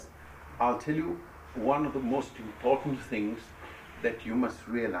I'll tell you one of the most important things that you must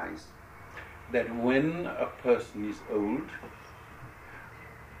realize, that when a person is old,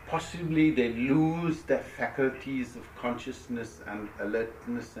 possibly they lose their faculties of consciousness and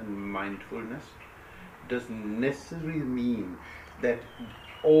alertness and mindfulness. Doesn't necessarily mean that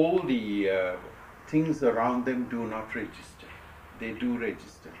all the things around them do not register. They do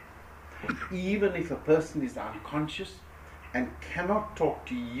register. Even if a person is unconscious and cannot talk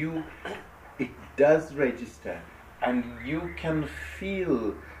to you, it does register, and you can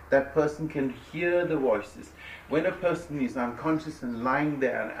feel that person, can hear the voices. When a person is unconscious and lying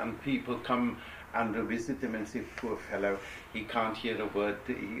there and people come and visit them and say, poor fellow, he can't hear a word,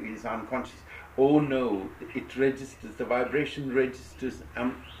 he is unconscious. Oh no, it registers, the vibration registers,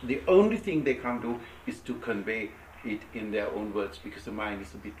 and the only thing they can do is to convey it in their own words, because the mind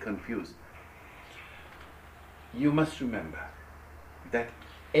is a bit confused. You must remember that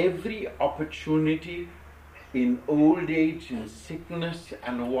every opportunity in old age, in sickness,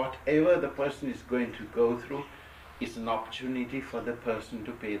 and whatever the person is going to go through, is an opportunity for the person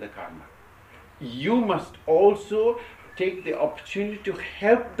to pay the karma. You must also take the opportunity to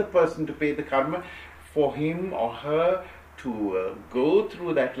help the person to pay the karma, for him or her to go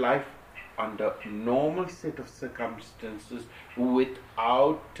through that life under normal set of circumstances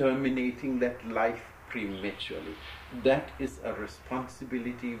without terminating that life prematurely. That is a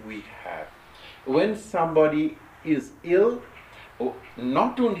responsibility we have. When somebody is ill, or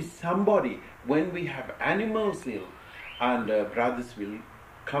not only somebody, when we have animals ill, and brothers will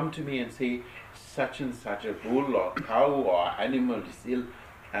come to me and say, such and such a bull or cow or animal is ill,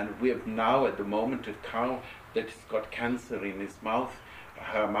 and we have now at the moment a cow that has got cancer in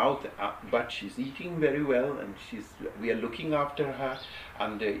her mouth, but she's eating very well, and we are looking after her,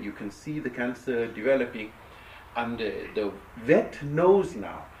 and you can see the cancer developing, and the vet knows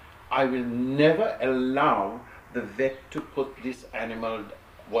now, I will never allow the vet to put this animal,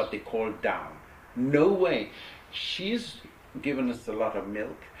 what they call, down. No way. She's given us a lot of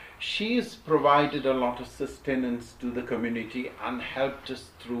milk. She's provided a lot of sustenance to the community and helped us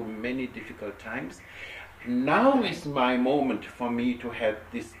through many difficult times. Now is my moment for me to help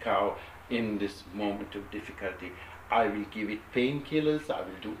this cow in this moment of difficulty. I will give it painkillers, I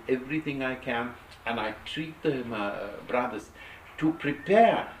will do everything I can, and I treat the brothers to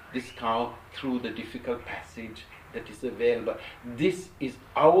prepare this cow through the difficult passage that is available. This is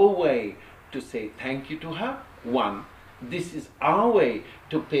our way to say thank you to her. One, this is our way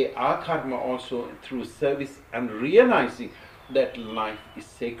to pay our karma also through service and realizing that life is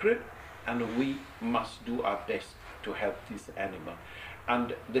sacred, and we must do our best to help this animal.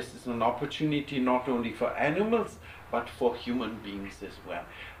 And this is an opportunity not only for animals but for human beings as well.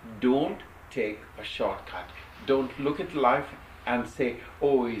 Don't take a shortcut. Don't look at life and say,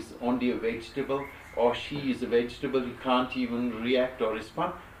 oh, he's only a vegetable, or she is a vegetable, he can't even react or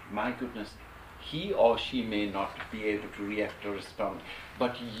respond. My goodness, he or she may not be able to react or respond,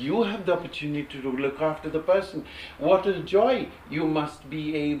 but you have the opportunity to look after the person. What a joy! You must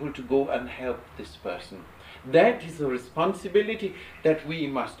be able to go and help this person. That is a responsibility that we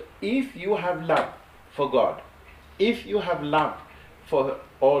must. If you have love for God, if you have love for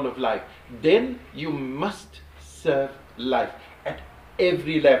all of life, then you must serve life at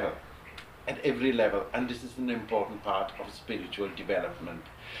every level. At every level. And this is an important part of spiritual development.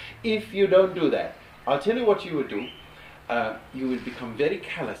 If you don't do that, I'll tell you what you will do. You will become very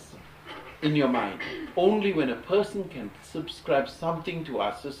callous in your mind. Only when a person can subscribe something to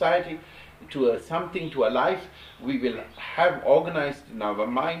our society, to something to a life, we will have organized in our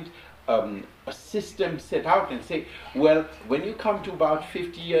mind a system set out and say, well, when you come to about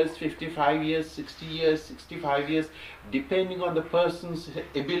 50 years, 55 years, 60 years, 65 years, depending on the person's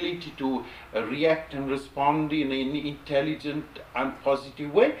ability to react and respond in an intelligent and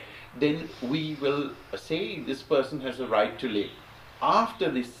positive way, then we will say this person has a right to live.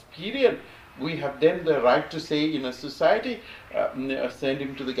 After this period, we have then the right to say in a society, send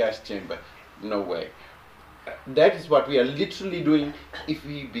him to the gas chamber. No way. That is what we are literally doing if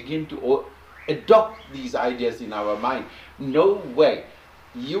we begin to adopt these ideas in our mind. No way.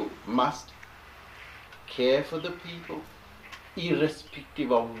 You must care for the people,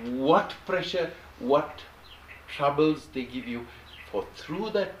 irrespective of what pressure, what troubles they give you. For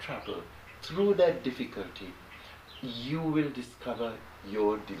through that trouble, through that difficulty, you will discover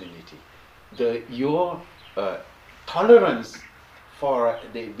your divinity. Your tolerance for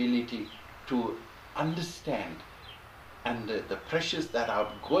the ability to understand, and the pressures that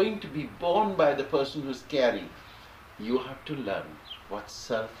are going to be borne by the person who's caring. You have to learn what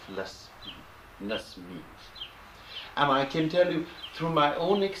selflessness means. And I can tell you, through my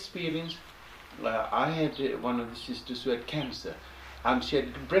own experience, I had one of the sisters who had cancer, and she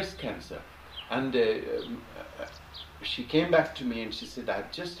had breast cancer. And she came back to me and she said,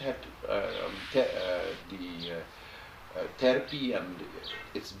 I've just had therapy and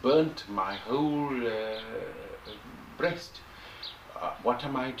it's burnt my whole breast. What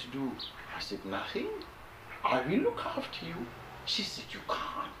am I to do? I said, nothing. I will look after you. She said, you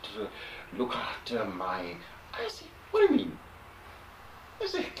can't look after my... I said, what do you mean? I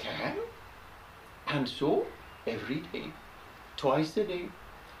said, I can. And so, every day, twice a day,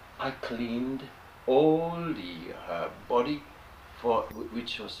 I cleaned all the body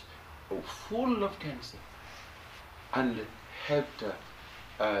which was full of cancer, and helped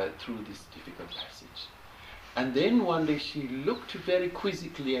her through this difficult passage. And then one day she looked very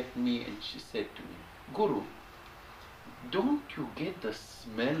quizzically at me and she said to me, Guru, don't you get the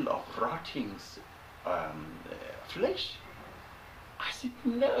smell of rotting flesh? I said,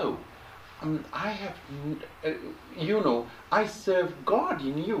 no. I have, I serve God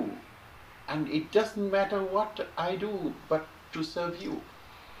in you, and it doesn't matter what I do but to serve you.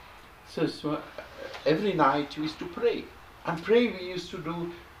 So every night we used to pray, and pray we used to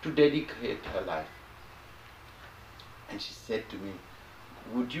do to dedicate her life. And she said to me,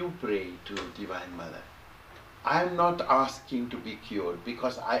 would you pray to Divine Mother? I am not asking to be cured,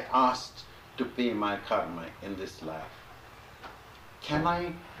 because I asked to pay my karma in this life. Can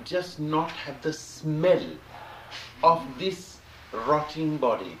I just not have the smell of this rotting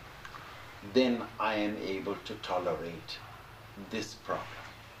body? Then I am able to tolerate this problem.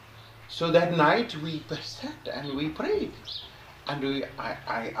 So that night we sat and we prayed. And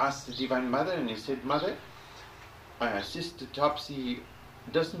I asked the Divine Mother, and he said, Mother, Sister Topsy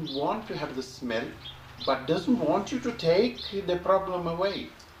doesn't want to have the smell, but doesn't want you to take the problem away.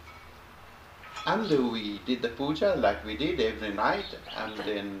 And we did the puja like we did every night, and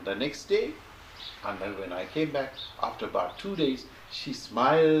then the next day, and then when I came back after about 2 days, she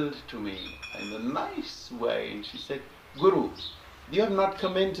smiled to me in a nice way and she said, Guru, you have not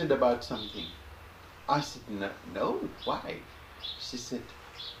commented about something. I said, no, why? She said,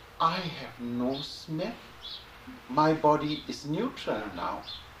 I have no smell. My body is neutral now.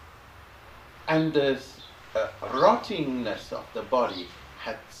 And the rottingness of the body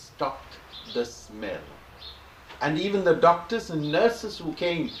had stopped the smell. And even the doctors and nurses who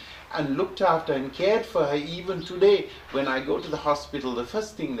came and looked after and cared for her, even today, when I go to the hospital, the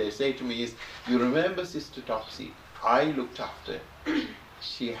first thing they say to me is, you remember Sister Topsy? I looked after her.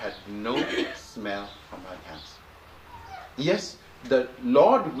 She had no smell from her cancer. Yes, the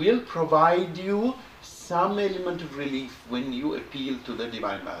Lord will provide you some element of relief when you appeal to the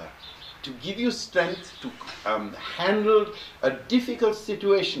Divine Mother, to give you strength to handle a difficult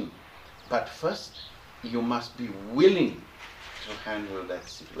situation. But first, you must be willing to handle that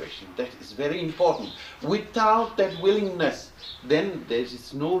situation. That is very important. Without that willingness, then there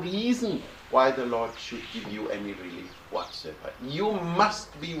is no reason why the Lord should give you any relief whatsoever. You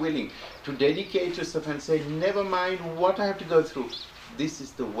must be willing to dedicate yourself and say, never mind what I have to go through. This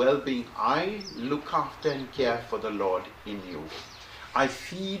is the well-being. I look after and care for the Lord in you. I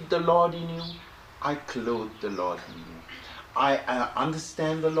feed the Lord in you. I clothe the Lord in you. I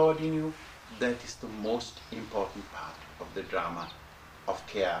understand the Lord in you. That is the most important part of the drama of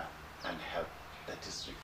care and help that is required.